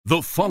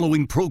The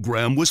following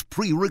program was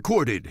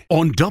pre-recorded.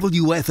 On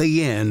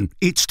WFAN,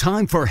 it's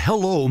time for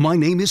Hello, My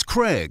Name is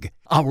Craig,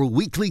 our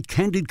weekly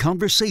candid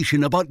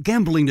conversation about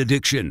gambling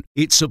addiction.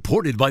 It's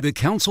supported by the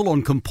Council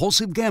on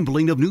Compulsive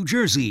Gambling of New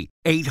Jersey,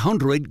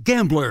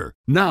 800-GAMBLER.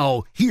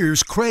 Now,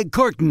 here's Craig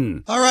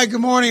Carton. All right,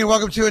 good morning and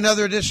welcome to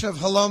another edition of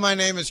Hello, My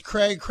Name is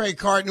Craig. Craig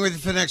Carton with you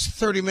for the next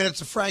 30 minutes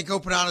of frank,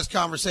 open, honest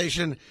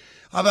conversation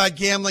about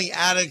gambling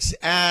addicts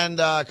and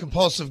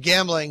compulsive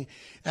gambling.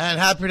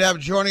 And happy to have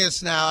joining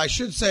us now. I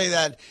should say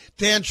that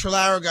Dan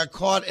Trillaro got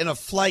caught in a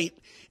flight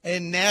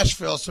in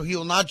Nashville, so he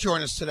will not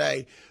join us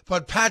today.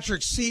 But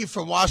Patrick C.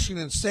 from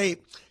Washington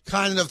State,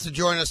 kind enough to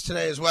join us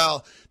today as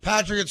well.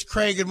 Patrick, it's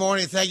Craig. Good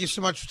morning. Thank you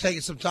so much for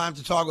taking some time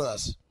to talk with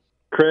us.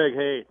 Craig,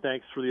 hey,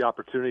 thanks for the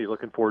opportunity.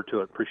 Looking forward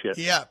to it. Appreciate it.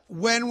 Yeah.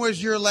 When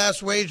was your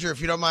last wager,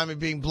 if you don't mind me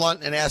being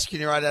blunt and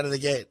asking you right out of the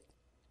gate?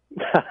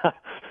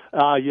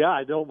 Yeah,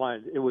 I don't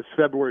mind. It was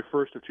February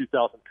 1st of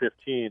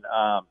 2015.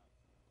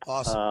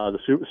 Awesome.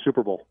 The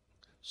Super Bowl.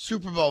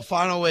 Super Bowl,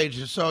 final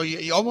wager. So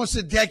you almost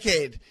a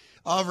decade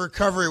of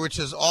recovery, which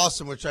is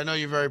awesome, which I know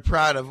you're very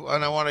proud of,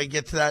 and I want to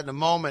get to that in a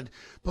moment.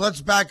 But let's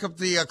back up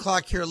the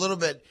clock here a little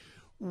bit.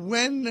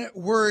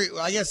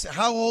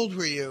 How old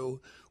were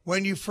you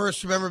when you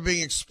first remember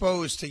being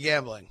exposed to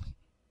gambling?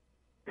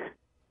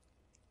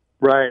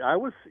 Right. I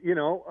was,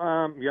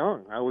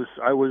 young. I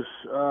was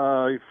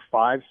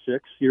 5,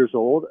 6 years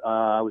old.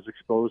 I was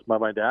exposed by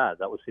my dad.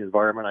 That was the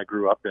environment I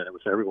grew up in. It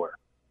was everywhere.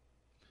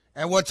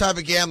 And what type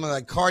of gambling?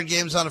 Like card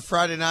games on a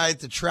Friday night,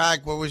 the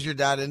track? What was your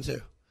dad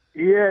into?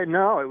 Yeah,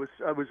 no, it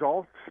was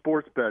all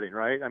sports betting,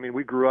 right? I mean,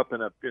 we grew up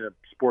in a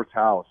sports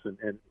house,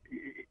 and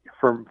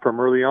from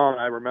early on,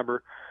 I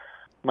remember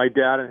my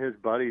dad and his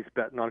buddies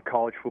betting on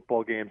college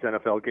football games,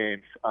 NFL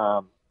games,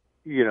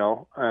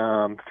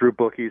 through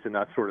bookies and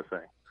that sort of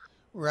thing.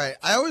 Right.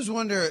 I always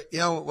wonder,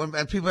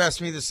 when people ask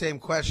me the same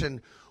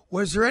question,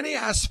 was there any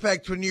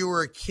aspect when you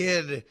were a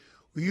kid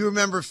where you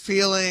remember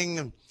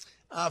feeling,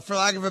 for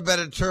lack of a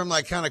better term,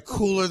 like kind of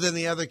cooler than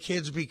the other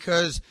kids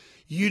because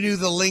you knew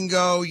the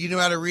lingo, you knew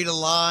how to read a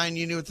line,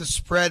 you knew what the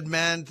spread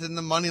meant and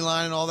the money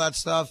line and all that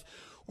stuff?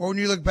 Or when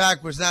you look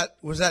back, was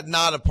that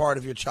not a part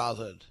of your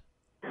childhood?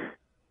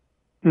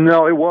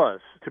 No, it was,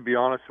 to be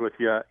honest with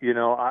you.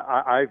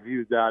 I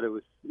viewed that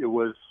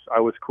I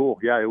was cool.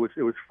 Yeah, it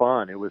was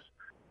fun.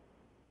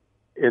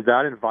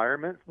 That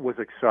environment was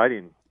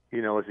exciting,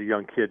 as a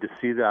young kid to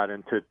see that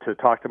and to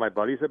talk to my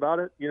buddies about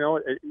it,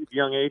 at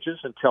young ages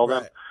and tell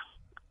them,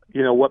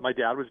 what my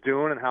dad was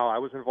doing and how I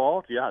was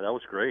involved. Yeah, that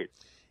was great.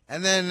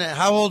 And then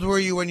how old were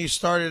you when you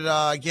started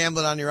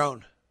gambling on your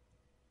own?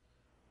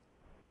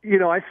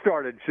 I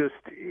started just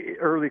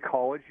early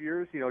college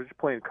years, just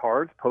playing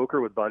cards,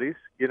 poker with buddies,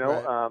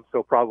 Right.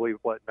 So probably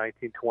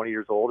 19, 20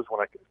 years old is when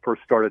I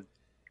first started,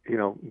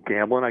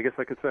 gambling, I guess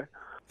I could say.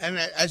 And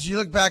as you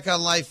look back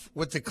on life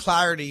with the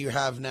clarity you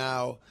have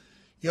now,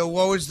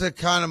 what was the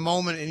kind of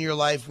moment in your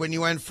life when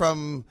you went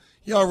from,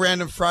 a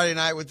random Friday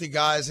night with the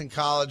guys in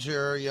college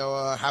or,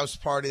 a house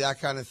party,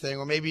 that kind of thing,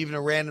 or maybe even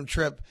a random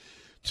trip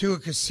to a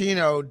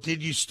casino?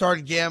 Did you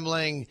start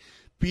gambling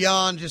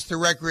beyond just the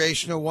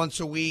recreational once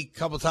a week,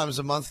 couple times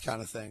a month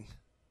kind of thing?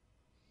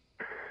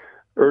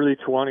 Early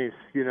 20s,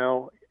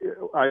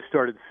 I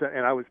started,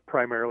 and I was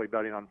primarily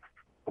betting on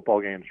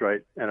football games,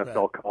 right?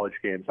 NFL Right. college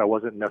games. I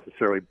wasn't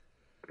necessarily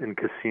in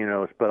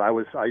casinos, but I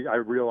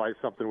realized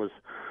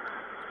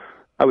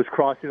I was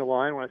crossing the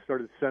line when I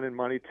started sending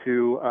money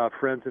to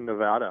friends in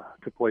Nevada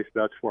to place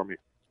bets for me.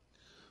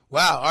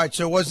 Wow. All right.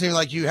 So it wasn't even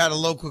like you had a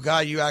local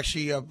guy. You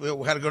actually had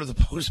to go to the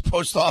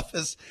post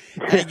office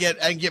and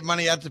get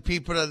money out to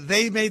people.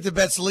 They made the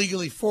bets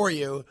legally for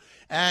you,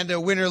 and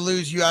win or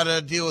lose, you had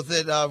to deal with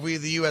it via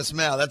the U.S.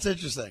 mail. That's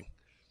interesting.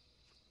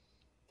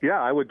 Yeah,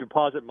 I would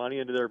deposit money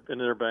into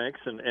their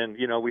banks, and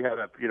we had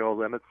a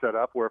limit set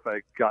up where if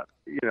I got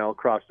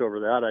crossed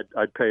over that,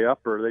 I'd pay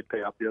up or they'd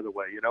pay up the other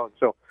way, and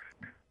so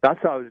that's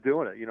how I was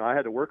doing it. I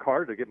had to work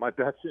hard to get my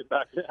bets in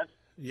back then.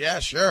 Yeah,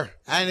 sure.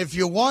 And if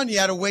you won, you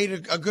had to wait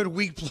a good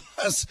week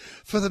plus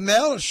for the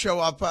mail to show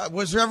up.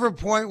 Was there ever a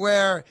point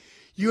where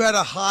you had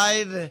to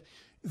hide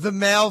the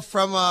mail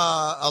from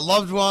a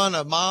loved one,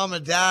 a mom, a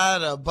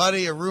dad, a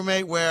buddy, a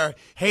roommate, where,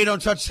 hey,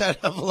 don't touch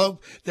that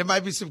envelope, there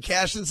might be some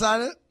cash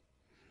inside it?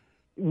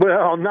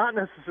 Well, not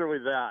necessarily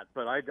that,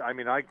 but I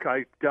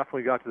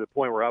definitely got to the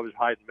point where I was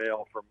hiding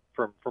mail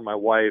from my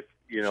wife,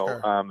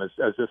 Sure.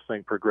 as this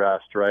thing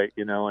progressed, right?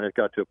 And it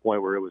got to a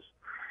point where it was,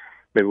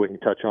 maybe we can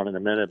touch on in a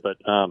minute, but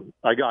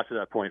I got to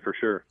that point for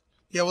sure.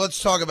 Yeah, well,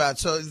 let's talk about it.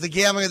 So the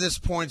gambling at this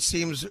point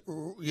seems,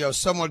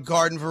 somewhat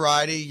garden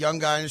variety. Young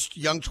guy in his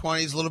young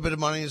 20s, a little bit of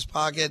money in his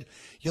pocket.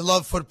 You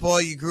love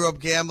football. You grew up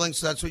gambling,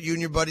 so that's what you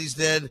and your buddies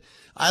did.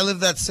 I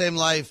lived that same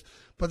life.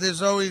 But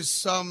there's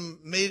always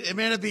it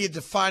may not be a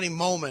defining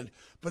moment,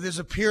 but there's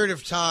a period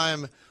of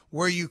time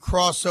where you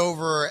cross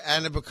over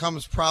and it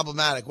becomes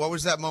problematic. What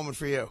was that moment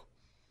for you?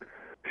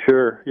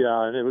 Sure.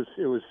 Yeah. And it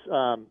was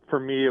for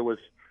me, it was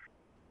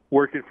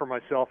working for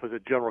myself as a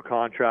general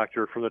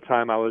contractor from the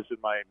time I was in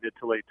my mid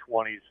to late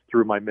 20s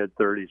through my mid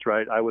 30s,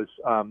 right? I was,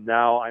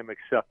 now I'm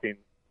accepting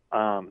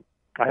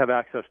I have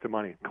access to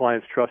money.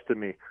 Clients trusted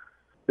me.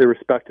 They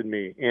respected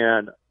me.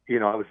 And,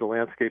 I was a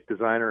landscape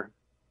designer,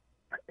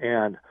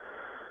 and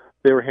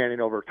they were handing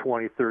over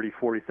 $20,000, $30,000,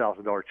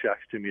 $40,000 checks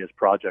to me as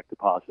project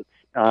deposits.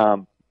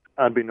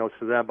 Unbeknownst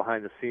to them,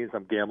 behind the scenes,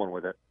 I'm gambling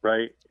with it,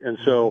 right? And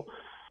so,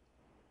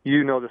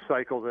 the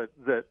cycle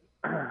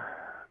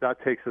that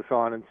takes us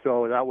on. And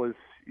so that was,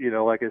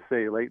 like I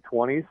say, late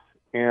 20s,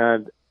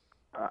 and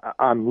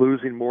I'm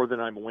losing more than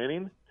I'm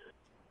winning,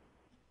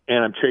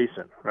 and I'm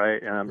chasing,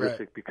 right? And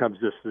it becomes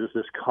this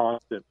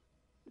constant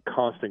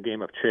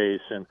game of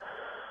chase, and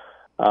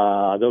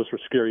those were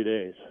scary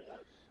days.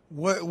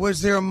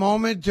 Was there a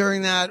moment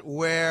during that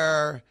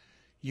where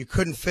you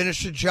couldn't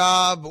finish a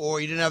job, or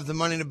you didn't have the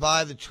money to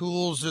buy the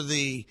tools or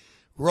the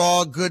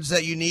raw goods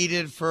that you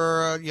needed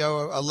for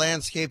a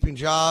landscaping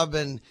job,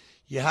 and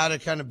you had to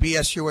kind of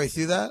BS your way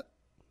through that?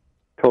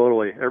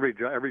 Totally. Every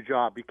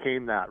job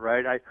became that,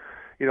 right?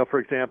 For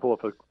example,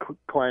 if a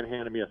client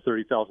handed me a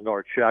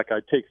 $30,000 check,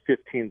 I'd take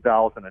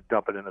 $15,000 and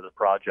dump it into the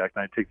project,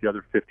 and I'd take the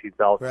other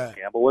 $15,000 and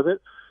gamble with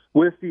it,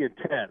 with the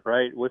intent,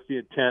 right? With the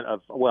intent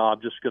of,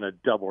 I'm just going to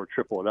double or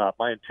triple it up.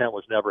 My intent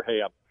was never,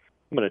 hey, I'm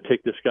going to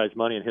take this guy's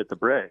money and hit the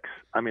brakes.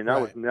 I mean,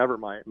 that was never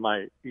my.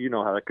 You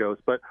know how that goes,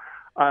 but.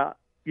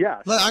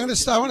 Yeah, look, I want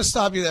to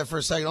stop you there for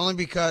a second, only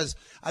because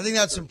I think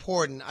that's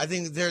important. I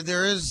think there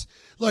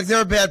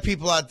are bad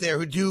people out there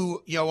who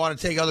do want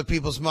to take other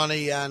people's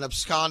money and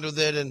abscond with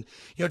it, and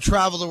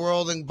travel the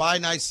world and buy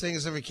nice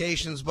things and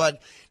vacations.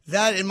 But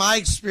that, in my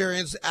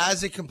experience,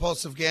 as a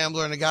compulsive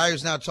gambler and a guy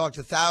who's now talked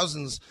to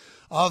thousands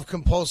of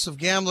compulsive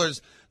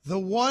gamblers, the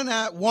one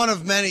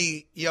of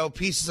many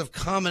pieces of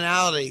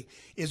commonality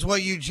is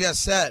what you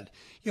just said.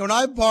 When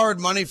I borrowed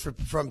money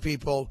from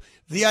people,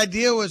 the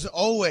idea was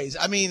always,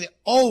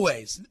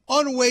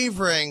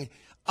 unwavering,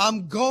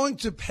 I'm going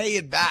to pay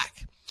it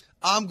back.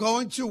 I'm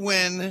going to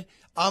win.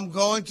 I'm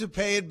going to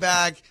pay it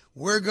back.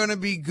 We're going to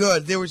be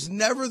good. There was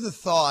never the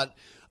thought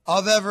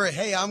of ever,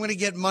 hey, I'm going to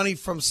get money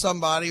from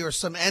somebody or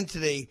some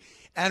entity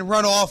and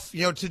run off,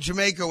 to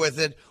Jamaica with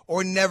it,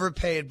 or never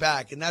pay it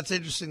back. And that's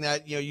interesting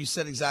that, you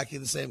said exactly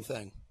the same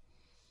thing.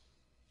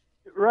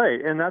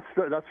 Right, and that's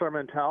our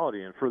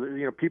mentality. And for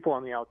the people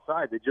on the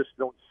outside, they just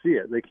don't see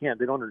it. They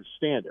don't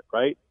understand it,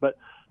 right? But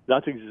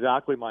that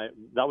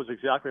was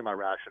exactly my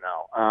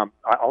rationale.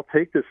 I'll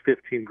take this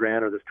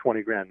 $15,000 or this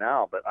 $20,000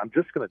 now, but I'm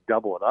just going to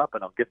double it up,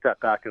 and I'll get that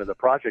back into the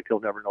project. He'll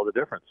never know the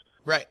difference.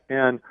 Right.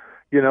 And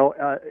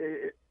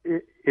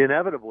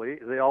inevitably,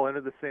 they all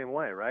ended the same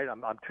way, right?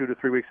 I'm 2 to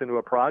 3 weeks into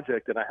a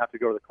project, and I have to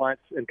go to the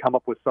clients and come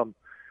up with some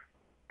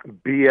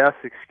BS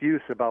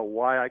excuse about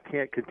why I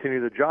can't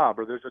continue the job,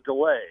 or there's a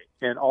delay.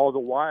 And all the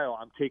while,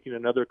 I'm taking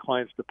another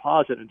client's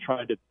deposit and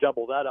trying to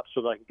double that up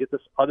so that I can get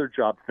this other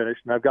job finished.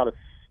 And I've got a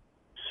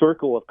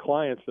circle of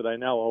clients that I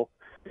now owe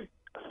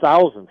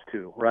thousands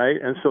to,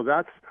 right? And so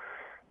that's,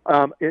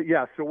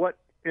 So what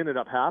ended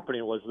up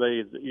happening was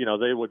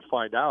they would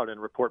find out and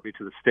report me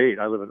to the state.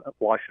 I live in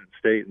Washington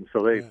State, and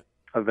so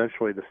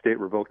eventually the state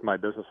revoked my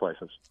business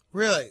license.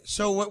 Really?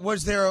 So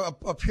was there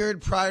a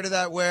period prior to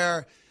that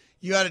where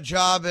you had a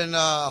job and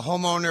a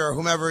homeowner or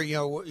whomever,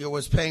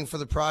 was paying for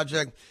the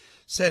project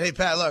said, hey,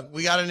 Pat, look,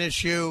 we got an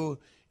issue.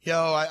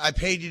 I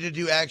paid you to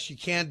do X. You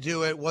can't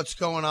do it. What's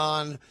going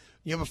on?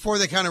 Before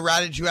they kind of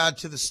ratted you out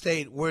to the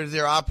state, were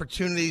there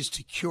opportunities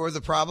to cure the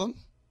problem?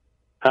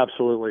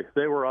 Absolutely.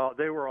 They were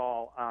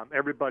all,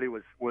 everybody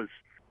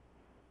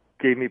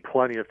gave me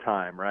plenty of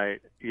time,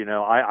 right?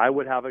 I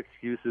would have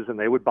excuses, and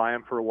they would buy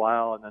them for a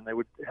while, and then they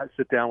would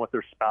sit down with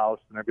their spouse,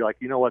 and I'd be like,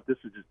 you know what, this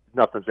is just,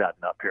 nothing's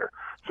adding up here.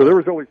 So there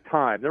was always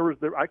time.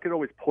 I could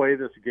always play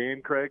this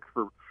game, Craig,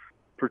 for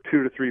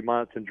 2 to 3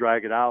 months and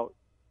drag it out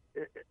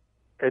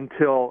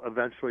until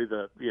eventually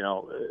the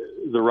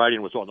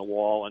writing was on the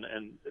wall,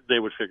 and they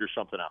would figure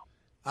something out.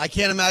 I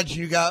can't imagine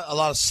you got a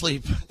lot of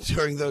sleep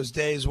during those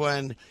days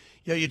when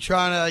you're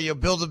trying to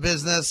build a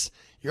business.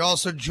 You're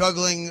also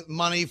juggling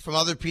money from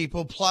other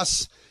people.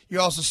 Plus,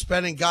 you're also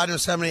spending God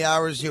knows how many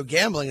hours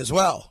gambling as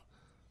well.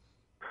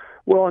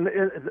 Well, and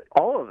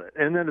all of it.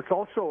 And then it's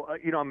also,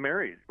 I'm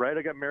married, right?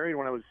 I got married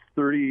when I was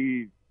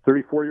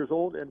 34 years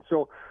old. And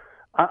so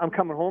I'm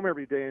coming home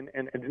every day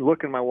and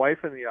looking my wife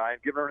in the eye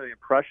and giving her the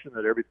impression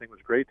that everything was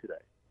great today.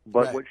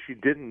 But What she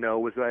didn't know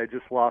was that I had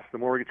just lost the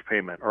mortgage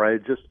payment, or I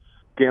had just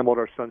gambled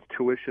our son's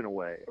tuition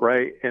away,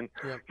 right? And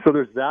so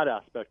there's that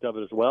aspect of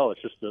it as well.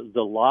 It's just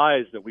the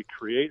lies that we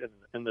create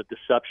and the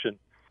deception.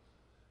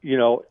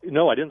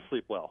 No, I didn't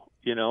sleep well.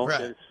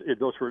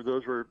 Those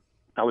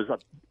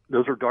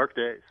were dark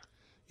days.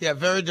 Yeah,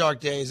 very dark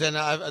days. And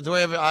the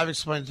way I've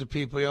explained it to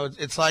people,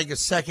 it's like a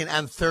second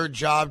and third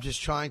job,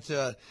 just trying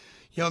to,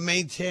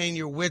 maintain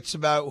your wits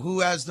about who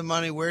has the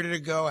money, where did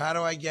it go, how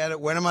do I get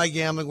it, when am I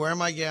gambling, where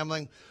am I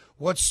gambling,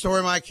 what story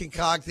am I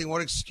concocting,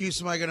 what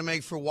excuse am I going to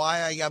make for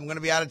why I'm going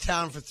to be out of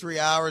town for 3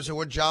 hours, or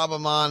what job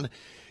I'm on.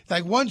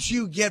 Like, once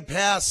you get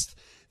past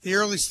the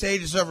early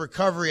stages of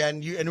recovery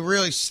and it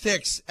really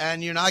sticks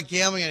and you're not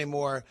gambling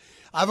anymore,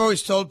 I've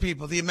always told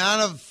people the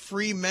amount of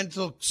free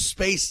mental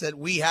space that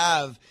we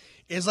have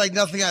is like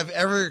nothing I've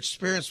ever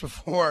experienced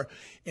before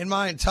in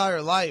my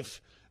entire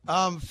life.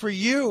 For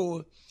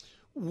you,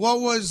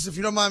 what was, if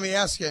you don't mind me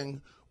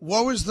asking,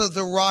 what was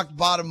the rock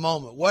bottom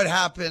moment? What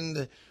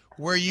happened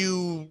where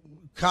you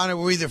kind of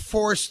were either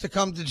forced to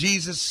come to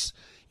Jesus,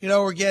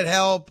 or get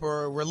help,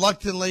 or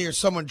reluctantly, or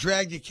someone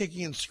dragged you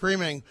kicking and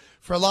screaming?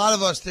 For a lot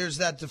of us, there's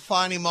that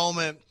defining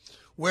moment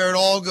where it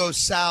all goes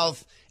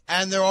south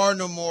and there are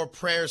no more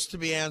prayers to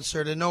be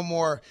answered and no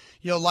more,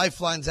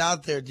 lifelines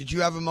out there. Did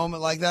you have a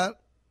moment like that?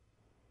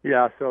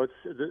 Yeah, so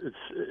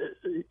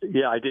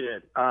yeah, I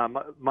did.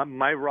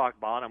 My rock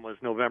bottom was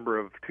November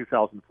of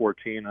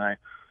 2014, and I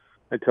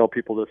tell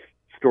people this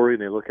story,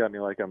 and they look at me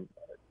like I'm,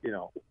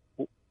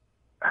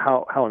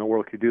 how in the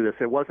world could you do this?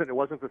 It wasn't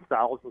the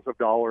thousands of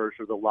dollars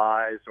or the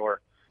lies or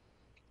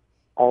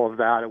all of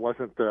that. It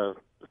wasn't the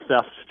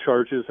theft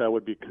charges I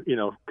would be,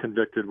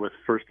 convicted with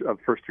first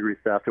degree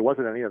theft. It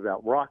wasn't any of that.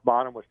 Rock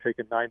bottom was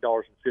taking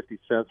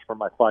 $9.50 from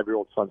my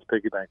 5-year-old son's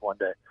piggy bank one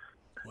day.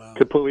 Wow.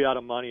 Completely out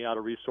of money, out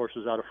of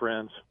resources, out of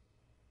friends,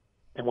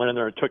 and went in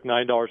there and took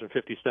 $9.50.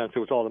 It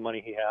was all the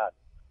money he had.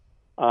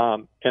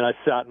 And I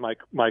sat in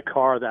my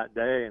car that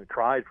day and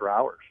cried for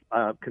hours,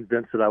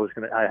 convinced that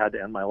I had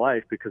to end my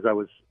life because I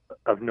was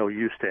of no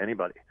use to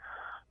anybody.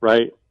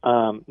 Right?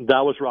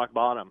 That was rock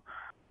bottom.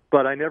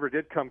 But I never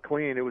did come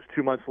clean. It was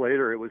 2 months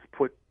later. It was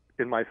put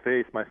in my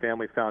face. My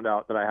family found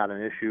out that I had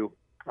an issue.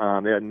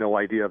 They had no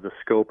idea of the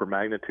scope or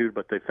magnitude,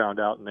 but they found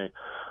out and they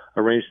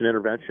arranged an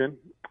intervention.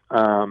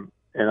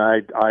 And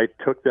I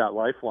took that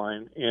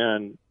lifeline,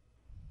 and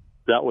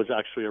that was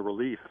actually a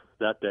relief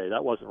that day.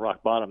 That wasn't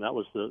rock bottom. That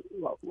was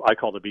I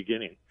call the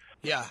beginning.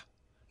 Yeah.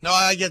 No,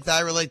 I get that.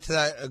 I relate to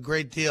that a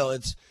great deal.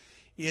 It's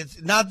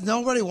not,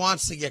 nobody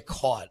wants to get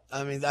caught.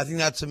 I mean, I think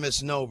that's a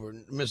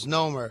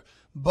misnomer.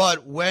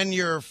 But when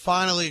you're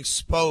finally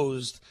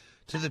exposed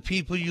to the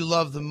people you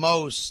love the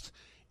most,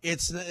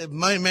 it's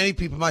many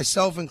people,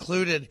 myself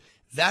included,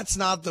 that's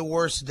not the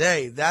worst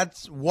day.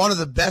 That's one of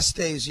the best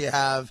days you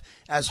have,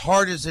 as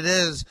hard as it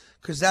is,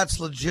 because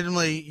that's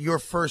legitimately your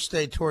first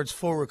day towards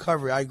full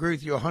recovery. I agree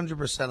with you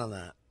 100% on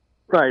that.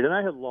 Right, and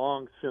I had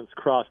long since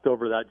crossed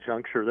over that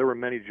juncture. There were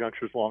many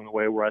junctures along the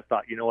way where I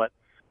thought, you know what,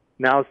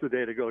 now's the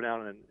day to go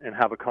down and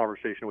have a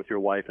conversation with your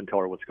wife and tell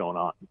her what's going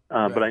on.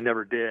 Right. But I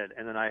never did,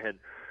 and then I had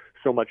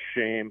so much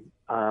shame,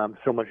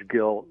 so much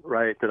guilt,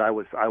 right, that I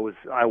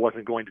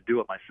wasn't going to do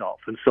it myself.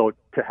 And so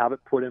to have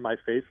it put in my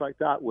face like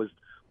that was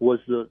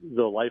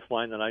the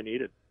lifeline that I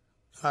needed.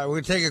 All right, we're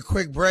going to take a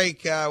quick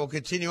break. We'll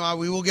continue on.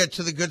 We will get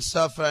to the good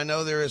stuff, and I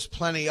know there is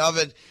plenty of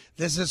it.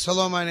 This is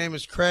Hello, my name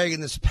is Craig,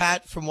 and this is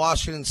Pat from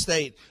Washington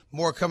State.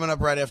 More coming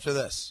up right after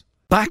this.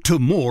 Back to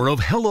more of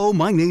Hello,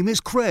 my name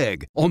is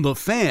Craig on The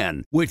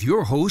Fan with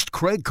your host,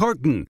 Craig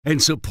Carton,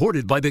 and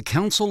supported by the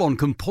Council on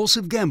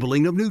Compulsive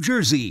Gambling of New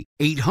Jersey,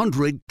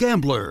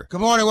 800-GAMBLER.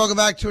 Good morning. Welcome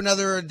back to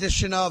another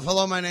edition of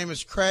Hello, my name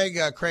is Craig,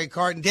 Craig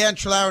Carton. Dan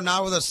Trelauer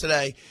not with us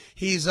today.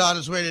 He's on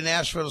his way to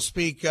Nashville to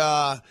speak,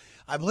 I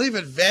believe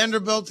at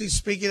Vanderbilt he's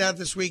speaking at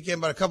this weekend,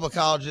 but a couple of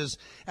colleges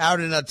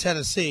out in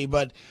Tennessee.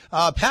 But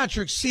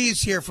Patrick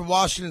C's here from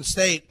Washington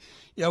State.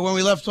 When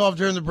we left off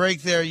during the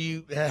break there,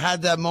 you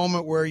had that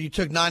moment where you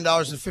took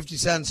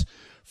 $9.50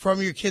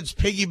 from your kid's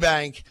piggy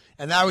bank,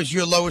 and that was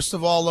your lowest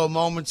of all low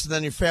moments, and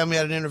then your family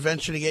had an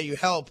intervention to get you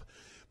help.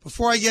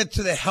 Before I get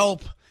to the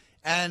help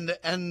and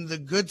the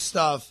good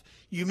stuff,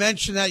 you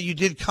mentioned that you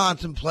did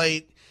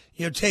contemplate,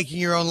 taking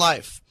your own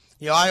life.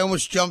 I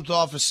almost jumped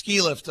off a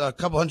ski lift a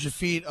couple hundred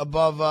feet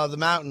above the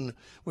mountain,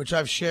 which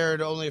I've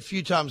shared only a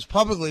few times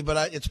publicly,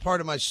 but it's part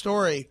of my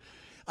story.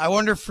 I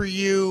wonder for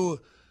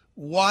you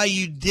why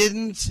you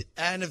didn't,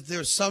 and if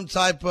there's some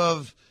type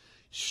of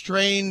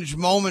strange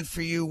moment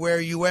for you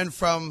where you went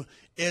from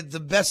the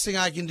best thing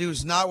I can do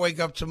is not wake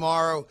up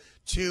tomorrow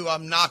to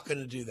I'm not going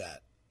to do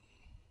that.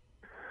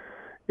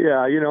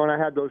 Yeah, and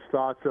I had those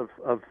thoughts of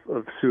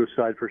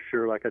suicide for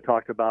sure, like I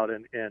talked about,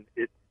 and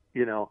it,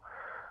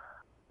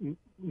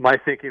 my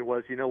thinking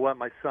was, you know what,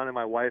 my son and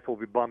my wife will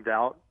be bummed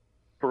out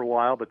for a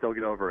while, but they'll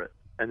get over it,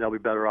 and they'll be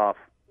better off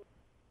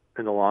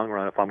in the long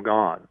run if I'm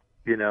gone,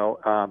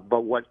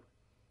 but what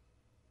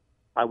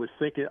I was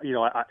thinking,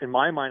 in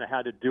my mind, I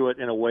had to do it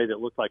in a way that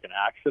looked like an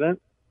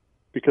accident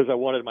because I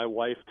wanted my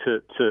wife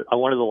I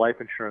wanted the life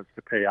insurance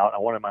to pay out. I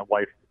wanted my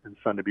wife and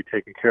son to be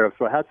taken care of.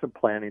 So I had some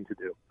planning to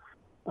do.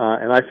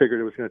 And I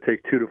figured it was going to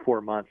take 2 to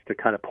 4 months to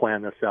kind of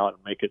plan this out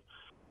and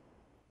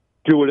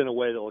do it in a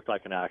way that looked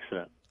like an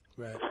accident.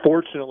 Right.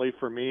 Fortunately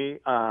for me,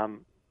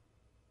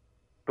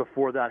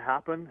 before that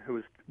happened, it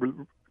was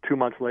 2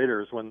 months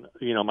later is when,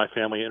 my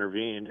family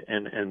intervened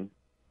and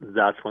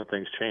that's when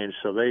things changed.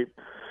 So that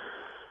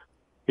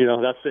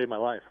saved my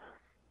life.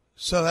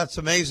 So that's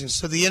amazing.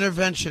 So the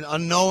intervention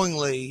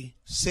unknowingly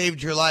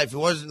saved your life. It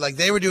wasn't like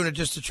they were doing it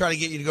just to try to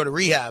get you to go to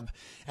rehab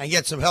and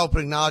get some help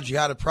and acknowledge you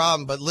had a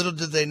problem. But little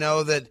did they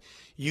know that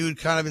you'd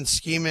kind of been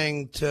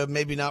scheming to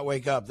maybe not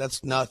wake up.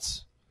 That's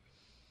nuts.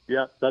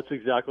 Yeah, that's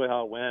exactly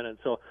how it went. And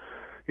so,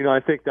 I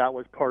think that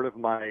was part of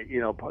my,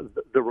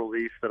 the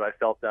relief that I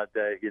felt that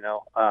day.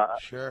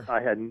 Sure.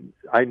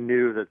 I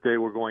knew that they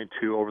were going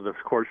to, over the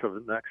course of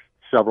the next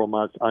several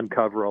months,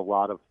 uncover a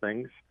lot of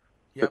things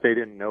that they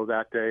didn't know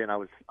that day, and I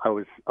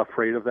was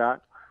afraid of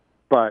that.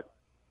 But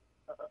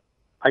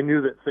I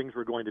knew that things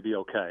were going to be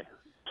okay.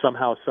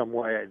 Somehow, some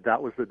way,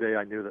 that was the day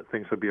I knew that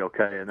things would be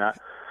okay, and that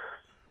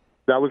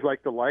was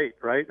like the light,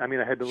 right? I mean,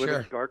 I had to live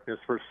in darkness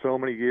for so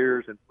many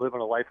years and live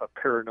in a life of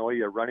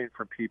paranoia, running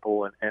from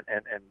people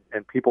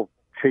and people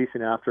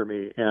chasing after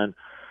me, and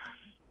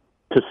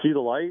to see the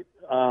light,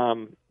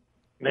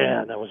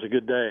 man, that was a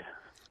good day.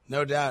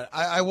 No doubt.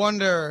 I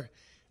wonder,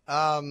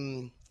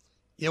 when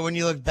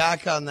you look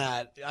back on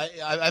that,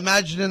 I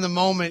imagine in the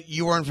moment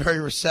you weren't very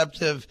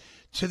receptive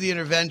to the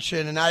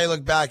intervention, and now you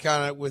look back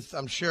on it with,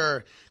 I'm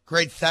sure,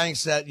 great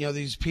thanks that,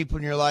 these people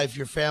in your life,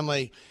 your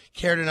family,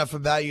 cared enough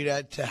about you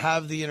to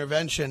have the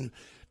intervention.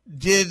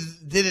 Did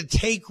it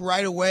take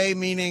right away,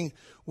 meaning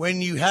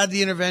when you had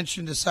the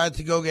intervention, decide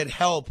to go get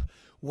help,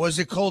 was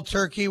it cold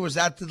turkey? Was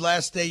that the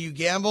last day you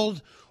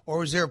gambled? Or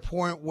was there a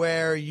point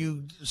where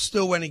you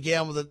still went and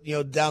gambled,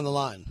 down the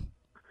line?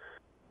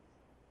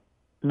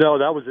 No,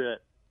 that was it.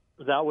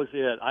 That was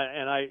it.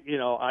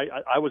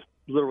 I was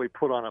literally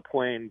put on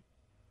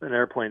an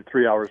airplane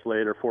 3 hours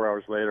later, 4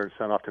 hours later, and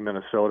sent off to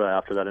Minnesota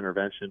after that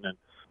intervention. And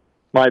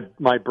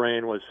my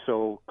brain was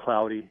so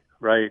cloudy,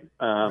 right?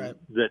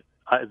 That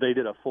they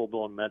did a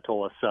full-blown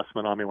mental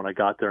assessment on me when I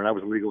got there, and I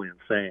was legally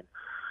insane.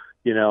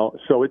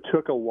 So it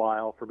took a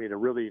while for me to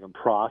really even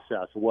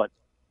process what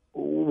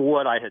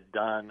I had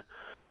done,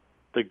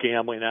 the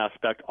gambling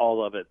aspect,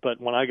 all of it.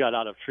 But when I got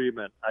out of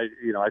treatment, I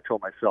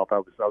told myself I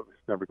was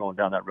never going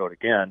down that road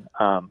again.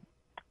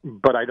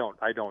 But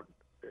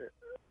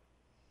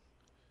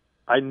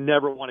I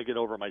never want to get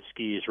over my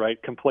skis,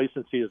 right?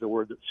 Complacency is a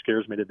word that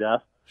scares me to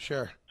death.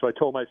 Sure. So I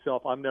told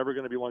myself I'm never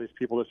going to be one of these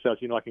people that says,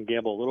 I can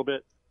gamble a little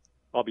bit,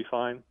 I'll be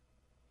fine,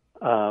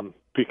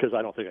 because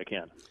I don't think I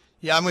can.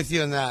 Yeah, I'm with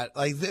you on that.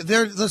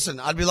 Listen,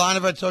 I'd be lying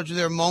if I told you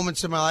there are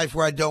moments in my life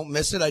where I don't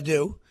miss it. I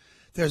do.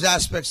 There's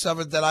aspects of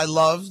it that I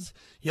loved.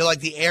 Like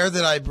the air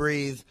that I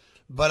breathe,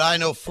 but I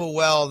know full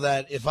well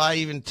that if I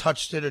even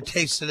touched it or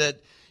tasted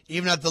it,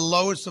 even at the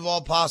lowest of all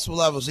possible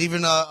levels,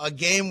 even a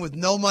game with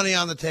no money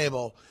on the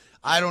table,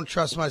 I don't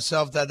trust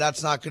myself that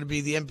that's not going to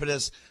be the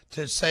impetus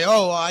to say,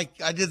 I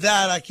did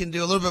that, I can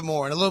do a little bit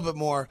more and a little bit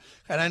more.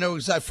 And I know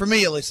exactly, for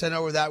me at least, I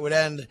know where that would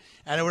end,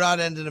 and it would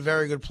not end in a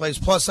very good place.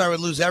 Plus, I would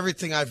lose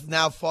everything I've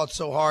now fought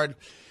so hard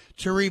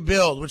to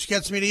rebuild, which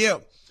gets me to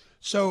you.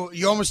 So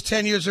you're almost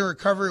 10 years in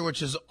recovery,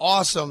 which is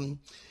awesome.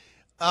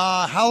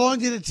 How long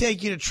did it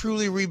take you to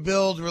truly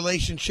rebuild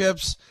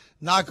relationships?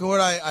 Knock on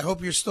wood, I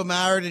hope you're still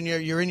married and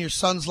you're in your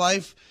son's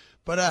life.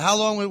 But how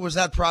long was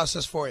that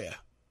process for you?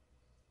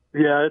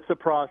 Yeah, it's a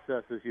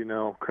process, as you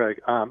know,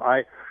 Craig.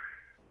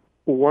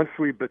 Once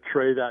we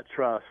betray that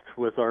trust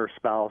with our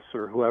spouse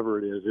or whoever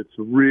it is, it's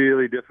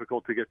really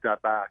difficult to get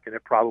that back. And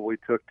it probably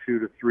took 2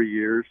 to 3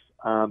 years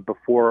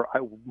before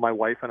my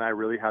wife and I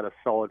really had a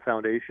solid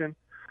foundation,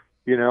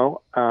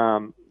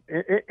 and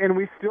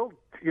we still,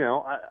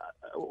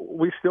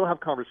 we still have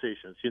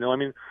conversations,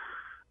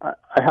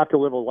 I have to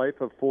live a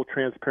life of full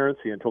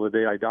transparency until the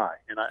day I die.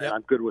 And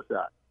I'm good with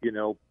that,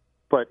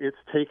 but it's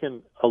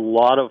taken a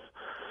lot of,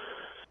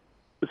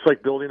 it's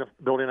like building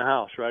a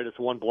house, right? It's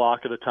one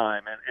block at a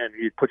time, and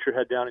you put your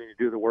head down and you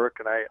do the work.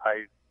 And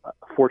I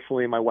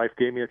fortunately, my wife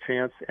gave me a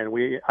chance, and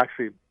we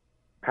actually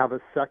have a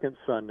second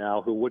son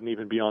now who wouldn't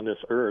even be on this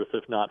earth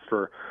if not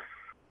for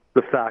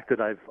the fact that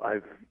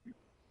I've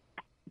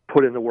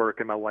put in the work,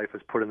 and my wife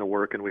has put in the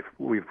work, and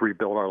we've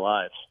rebuilt our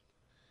lives.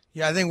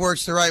 Yeah, I think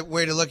work's the right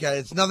way to look at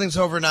it. Nothing's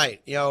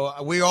overnight.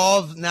 We're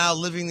all now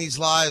living these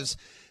lives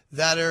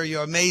that are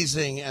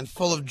amazing and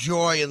full of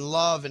joy and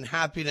love and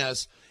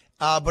happiness.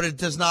 But it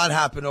does not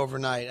happen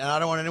overnight, and I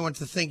don't want anyone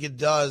to think it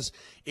does.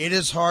 It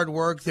is hard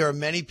work. There are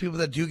many people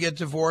that do get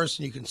divorced,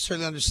 and you can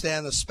certainly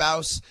understand the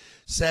spouse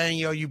saying,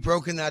 you've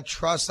broken that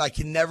trust. I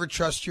can never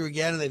trust you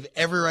again, and they have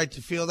every right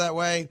to feel that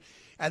way.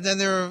 And then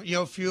there are,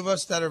 a few of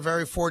us that are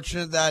very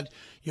fortunate that,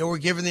 we're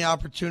given the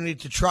opportunity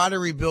to try to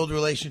rebuild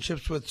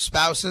relationships with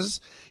spouses,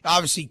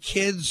 obviously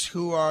kids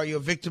who are,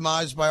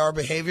 victimized by our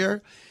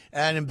behavior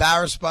and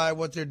embarrassed by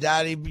what their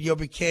daddy,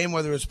 became,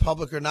 whether it's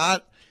public or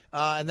not.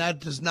 And that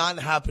does not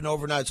happen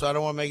overnight. So I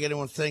don't want to make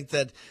anyone think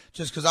that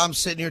just because I'm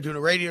sitting here doing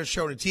a radio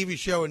show and a TV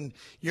show and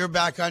you're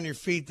back on your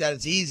feet, that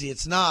it's easy.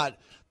 It's not,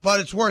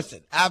 but it's worth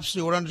it.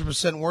 Absolutely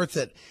 100% worth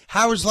it.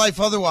 How is life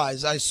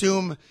otherwise? I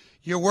assume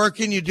you're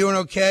working, you're doing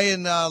okay,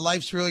 and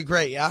life's really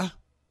great, yeah?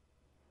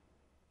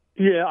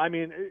 Yeah, I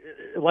mean,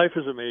 life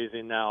is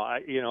amazing now.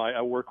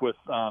 I work with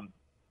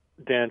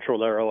Dan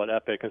Trolero at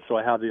Epic, and so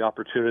I have the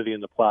opportunity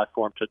and the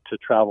platform to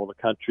travel the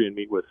country and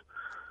meet with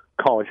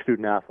college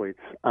student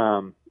athletes,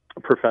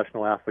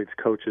 professional athletes,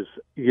 coaches,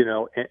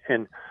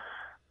 and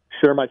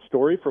share my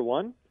story for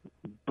one,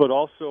 but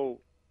also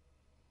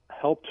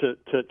help to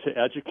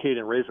educate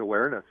and raise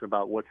awareness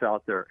about what's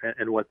out there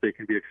and what they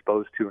can be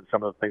exposed to and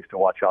some of the things to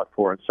watch out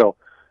for. And so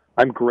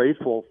I'm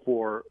grateful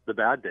for the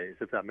bad days,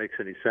 if that makes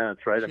any sense,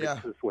 right? I mean,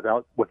 just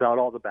without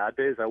all the bad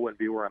days, I wouldn't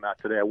be where I'm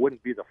at today. I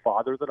wouldn't be the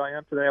father that I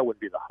am today. I wouldn't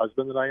be the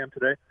husband that I am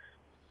today.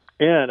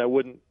 And I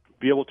wouldn't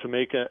be able to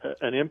make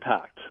an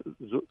impact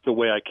the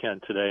way I can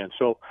today. And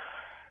so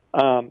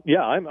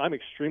Yeah, I'm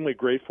extremely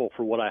grateful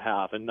for what I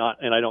have, and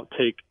I don't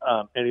take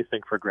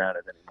anything for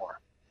granted anymore.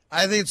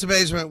 I think it's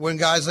amazing when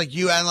guys like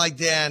you and like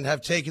Dan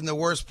have taken the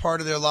worst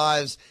part of their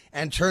lives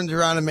and turned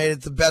around and made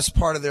it the best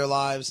part of their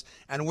lives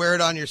and wear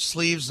it on your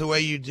sleeves the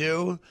way you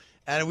do.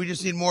 And we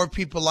just need more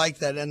people like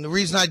that. And the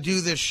reason I do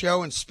this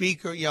show and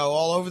speak,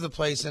 all over the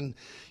place, and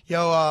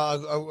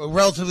a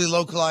relatively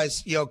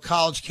localized,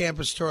 college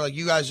campus tour like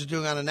you guys are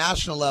doing on a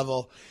national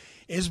level,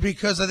 is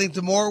because I think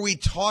the more we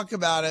talk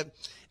about it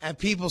and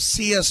people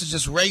see us as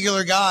just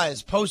regular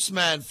guys,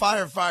 postmen,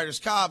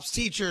 firefighters, cops,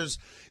 teachers,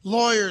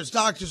 lawyers,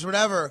 doctors,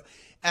 whatever,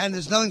 and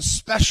there's nothing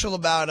special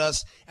about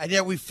us, and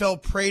yet we fell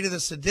prey to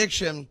this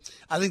addiction.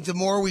 I think the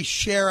more we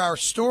share our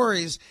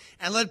stories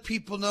and let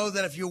people know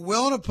that if you're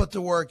willing to put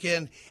the work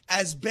in,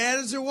 as bad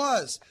as it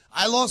was,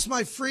 I lost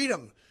my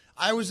freedom.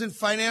 I was in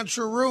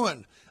financial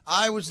ruin.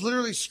 I was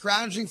literally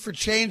scrounging for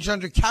change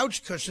under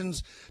couch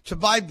cushions to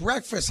buy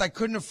breakfast. I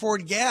couldn't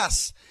afford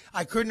gas.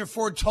 I couldn't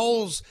afford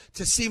tolls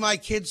to see my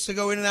kids to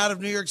go in and out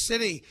of New York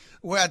City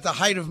at the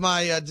height of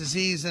my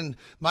disease and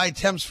my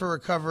attempts for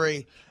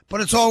recovery.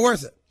 But it's all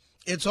worth it.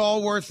 It's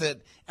all worth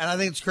it. And I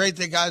think it's great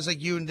that guys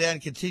like you and Dan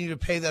continue to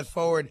pay that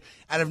forward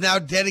and have now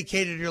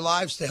dedicated your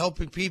lives to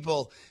helping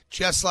people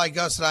just like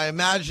us. And I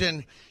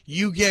imagine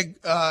you get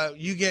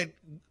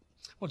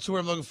what's the word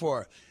I'm looking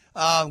for?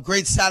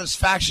 Great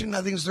satisfaction,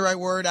 I think is the right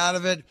word, out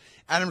of it.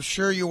 And I'm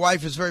sure your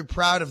wife is very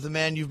proud of the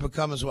man you've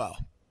become as well.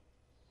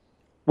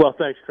 Well,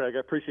 thanks, Craig. I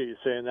appreciate you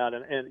saying that.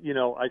 And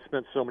I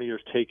spent so many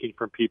years taking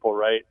from people,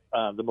 right?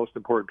 The most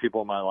important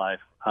people in my life,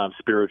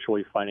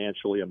 spiritually,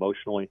 financially,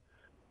 emotionally.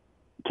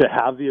 To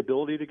have the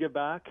ability to give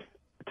back,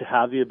 to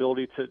have the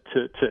ability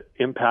to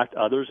impact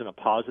others in a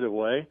positive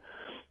way,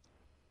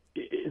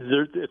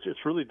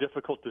 it's really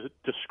difficult to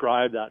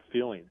describe that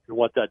feeling and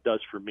what that does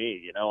for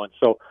me, And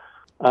so,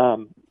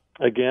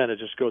 again, it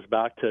just goes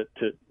back to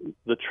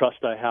the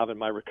trust I have in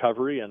my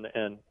recovery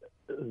and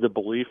the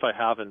belief I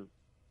have in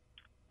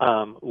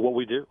what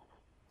we do.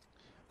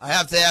 I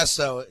have to ask,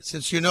 though,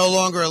 since you're no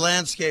longer a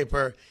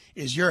landscaper,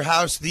 is your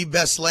house the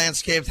best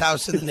landscaped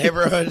house in the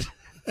neighborhood?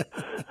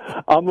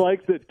 I'm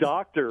like the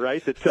doctor,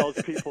 right, that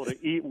tells people to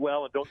eat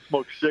well and don't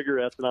smoke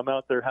cigarettes, and I'm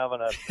out there having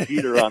a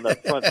heater on the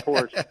front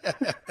porch.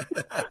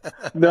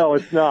 No,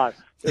 it's not.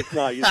 It's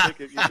not. You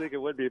think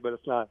it would be, but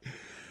it's not.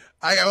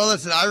 Well,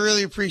 listen, I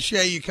really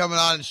appreciate you coming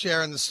on and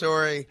sharing the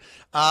story.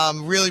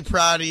 I'm really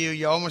proud of you.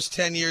 You're almost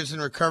 10 years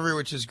in recovery,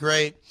 which is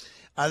great.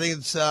 I think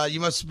it's you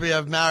must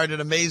have married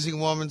an amazing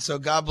woman, so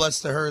God bless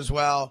to her as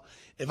well.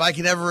 If I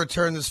can ever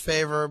return this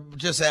favor,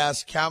 just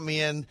ask, count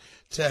me in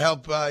to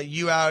help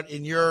you out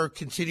in your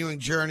continuing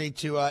journey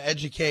to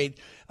educate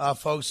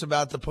folks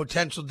about the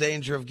potential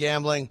danger of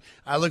gambling.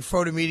 I look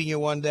forward to meeting you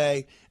one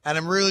day, and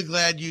I'm really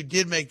glad you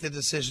did make the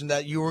decision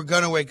that you were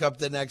going to wake up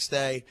the next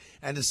day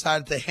and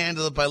decided to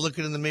handle it by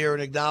looking in the mirror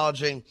and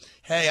acknowledging,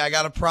 hey, I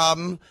got a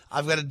problem,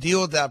 I've got to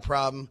deal with that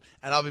problem,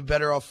 and I'll be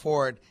better off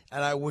for it.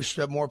 And I wish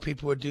that more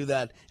people would do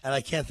that, and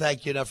I can't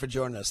thank you enough for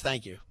joining us.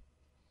 Thank you.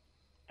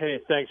 Hey,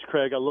 thanks,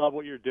 Craig. I love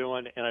what you're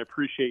doing, and I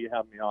appreciate you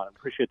having me on. I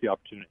appreciate the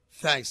opportunity.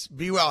 Thanks.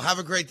 Be well. Have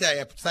a great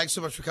day. Thanks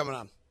so much for coming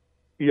on.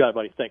 You got it,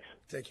 buddy. Thanks.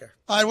 Take care.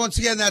 All right, once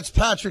again, that's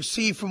Patrick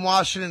C. from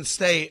Washington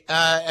State.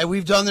 And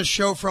we've done this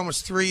show for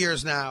almost 3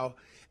 years now,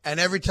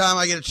 and every time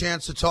I get a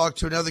chance to talk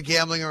to another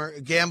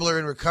gambler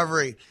in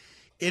recovery,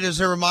 it is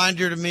a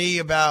reminder to me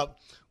about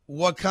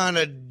what kind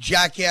of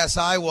jackass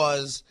I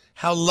was,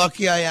 how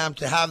lucky I am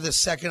to have this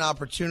second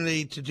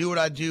opportunity to do what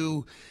I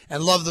do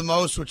and love the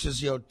most, which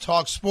is,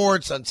 talk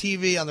sports on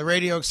TV, on the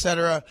radio,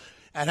 etc.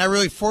 And how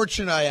really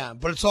fortunate I am.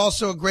 But it's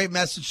also a great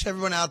message to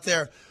everyone out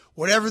there,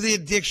 whatever the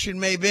addiction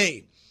may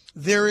be.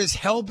 There is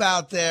help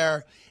out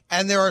there,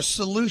 and there are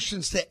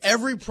solutions to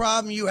every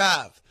problem you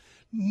have.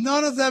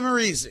 None of them are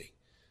easy.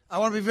 I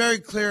want to be very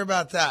clear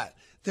about that.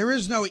 There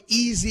is no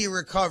easy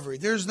recovery.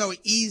 There's no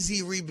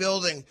easy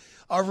rebuilding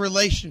of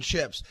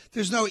relationships.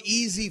 There's no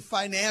easy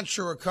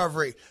financial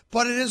recovery,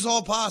 but it is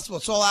all possible.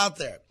 It's all out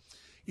there.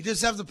 You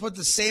just have to put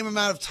the same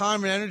amount of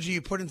time and energy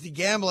you put into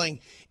gambling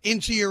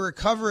into your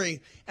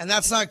recovery, and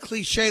that's not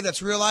cliche.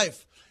 That's real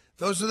life.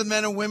 Those are the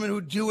men and women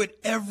who do it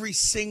every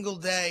single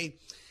day,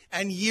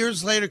 and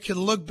years later can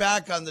look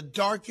back on the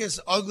darkest,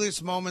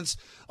 ugliest moments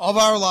of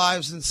our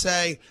lives and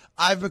say,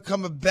 I've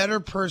become a better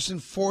person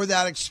for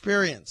that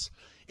experience.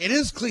 It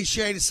is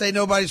cliche to say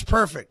nobody's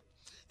perfect.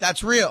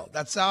 That's real.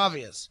 That's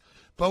obvious.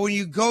 But when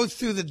you go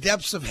through the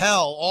depths of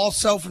hell, all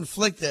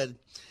self-inflicted,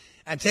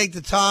 and take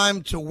the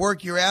time to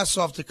work your ass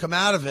off to come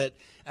out of it,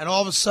 and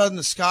all of a sudden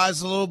the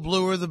sky's a little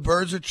bluer, the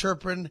birds are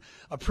chirping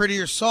a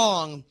prettier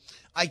song,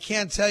 I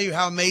can't tell you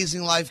how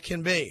amazing life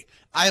can be.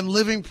 I am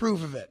living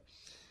proof of it.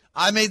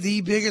 I made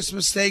the biggest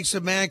mistakes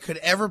a man could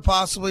ever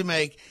possibly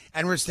make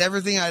and risked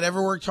everything I'd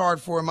ever worked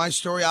hard for. And my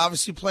story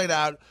obviously played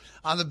out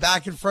on the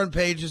back and front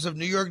pages of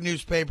New York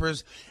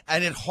newspapers,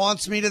 and it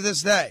haunts me to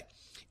this day.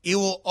 It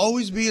will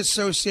always be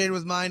associated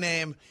with my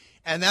name,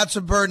 and that's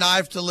a burden I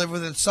have to live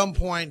with. At some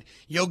point,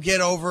 you'll get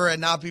over and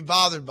not be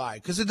bothered by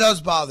it, because it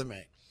does bother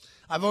me.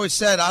 I've always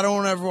said I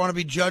don't ever want to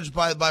be judged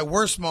by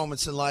worse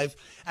moments in life.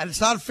 And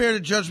it's not fair to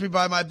judge me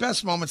by my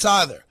best moments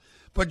either,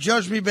 but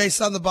judge me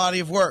based on the body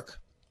of work.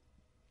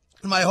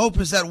 And my hope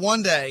is that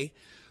one day,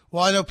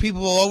 while I know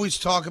people will always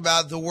talk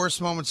about the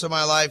worst moments of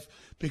my life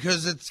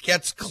because it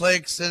gets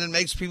clicks and it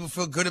makes people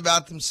feel good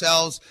about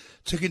themselves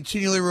to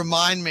continually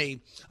remind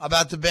me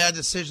about the bad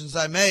decisions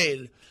I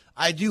made,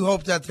 I do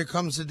hope that there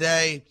comes a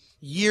day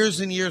years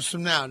and years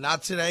from now,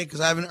 not today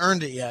because I haven't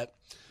earned it yet,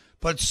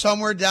 but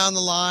somewhere down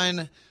the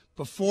line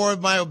before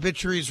my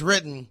obituary is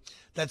written,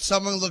 that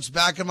someone looks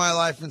back at my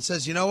life and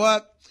says, you know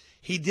what?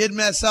 He did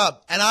mess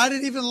up. And I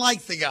didn't even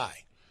like the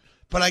guy,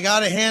 but I got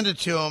to hand it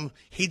to him.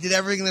 He did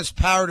everything in his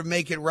power to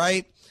make it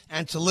right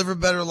and to live a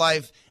better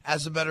life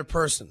as a better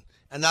person.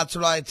 And that's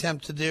what I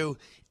attempt to do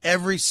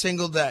every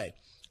single day.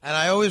 And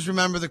I always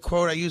remember the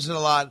quote, I use it a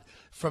lot,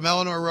 from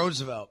Eleanor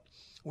Roosevelt,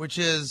 which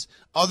is,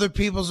 other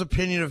people's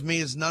opinion of me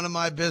is none of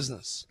my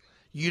business.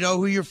 You know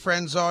who your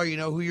friends are. You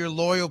know who your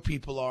loyal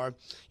people are.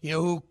 You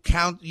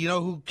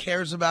know who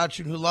cares about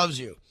you and who loves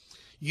you.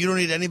 You don't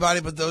need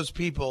anybody but those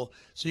people,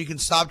 so you can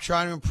stop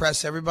trying to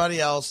impress everybody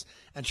else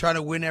and trying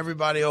to win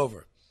everybody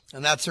over.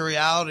 And that's the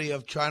reality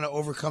of trying to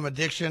overcome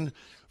addiction.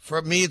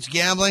 For me, it's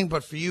gambling,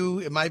 but for you,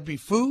 it might be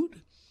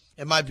food.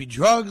 It might be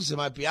drugs. It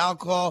might be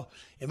alcohol.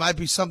 It might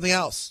be something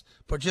else.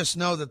 But just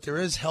know that there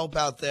is help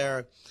out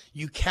there.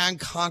 You can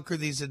conquer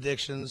these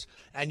addictions,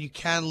 and you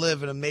can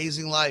live an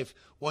amazing life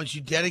once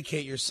you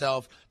dedicate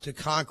yourself to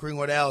conquering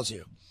what ails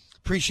you.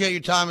 Appreciate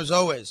your time as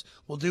always.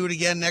 We'll do it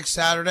again next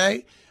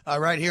Saturday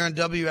right here on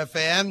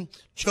WFAN.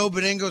 Joe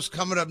Beningo's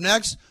coming up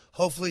next.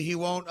 Hopefully he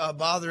won't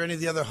bother any of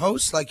the other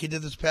hosts like he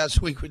did this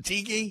past week with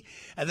Tiki.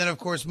 And then, of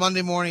course,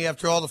 Monday morning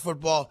after all the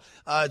football,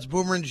 it's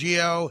Boomer and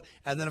Gio.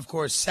 And then, of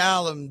course,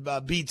 Sal and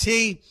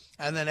BT.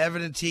 And then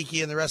Evan and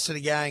Tiki and the rest of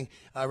the gang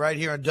right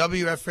here on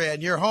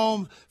WFAN, your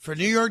home for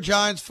New York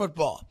Giants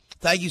football.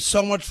 Thank you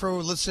so much for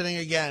listening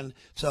again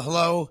to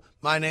Hello,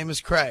 my name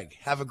is Craig.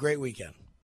 Have a great weekend.